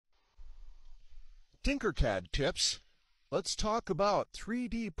TinkerCAD tips. Let's talk about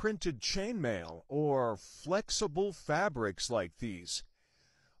 3D printed chainmail or flexible fabrics like these.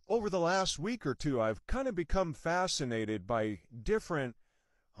 Over the last week or two, I've kind of become fascinated by different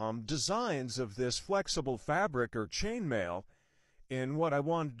designs of this flexible fabric or chainmail. And what I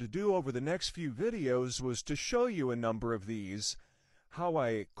wanted to do over the next few videos was to show you a number of these, how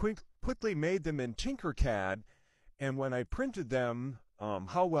I quickly made them in TinkerCAD, and when I printed them,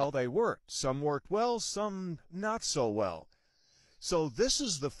 how well they worked. Some worked well, some not so well. So this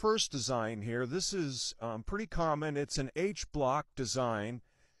is the first design here. This is pretty common. It's an H-block design.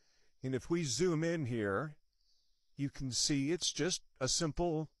 And if we zoom in here, you can see it's just a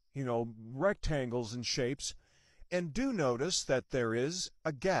simple, rectangles and shapes. And do notice that there is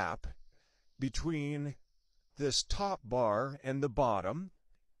a gap between this top bar and the bottom.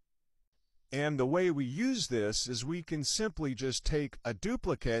 And the way we use this is we can simply just take a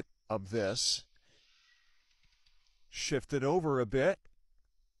duplicate of this, shift it over a bit.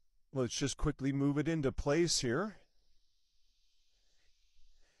 Let's just quickly move it into place here.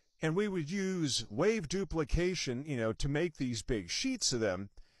 And we would use wave duplication, to make these big sheets of them.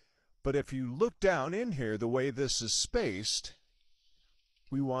 But if you look down in here, the way this is spaced,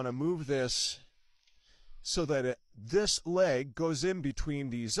 we want to move this so that this leg goes in between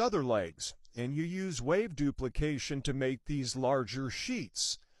these other legs. And you use wave duplication to make these larger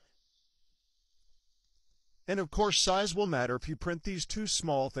sheets. And of course, size will matter. If you print these too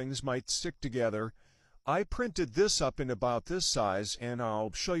small, things might stick together. I printed this up in about this size, and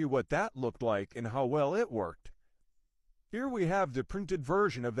I'll show you what that looked like and how well it worked. Here we have the printed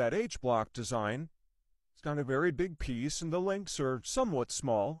version of that H-block design. It's not a very big piece, and the links are somewhat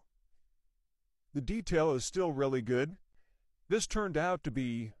small. The detail is still really good. This turned out to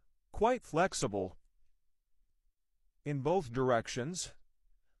be quite flexible in both directions.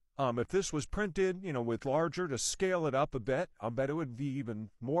 If this was printed, with larger to scale it up a bit, I'll bet it would be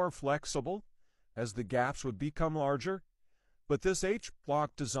even more flexible as the gaps would become larger. But this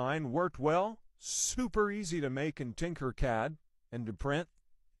H-block design worked well, super easy to make in TinkerCAD and to print.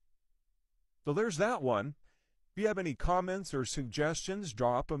 So there's that one. If you have any comments or suggestions,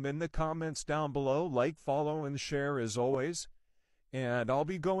 drop them in the comments down below. Like, follow, and share as always. And I'll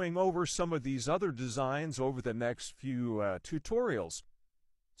be going over some of these other designs over the next few tutorials.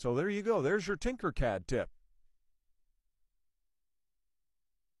 So there you go. There's your TinkerCAD tip.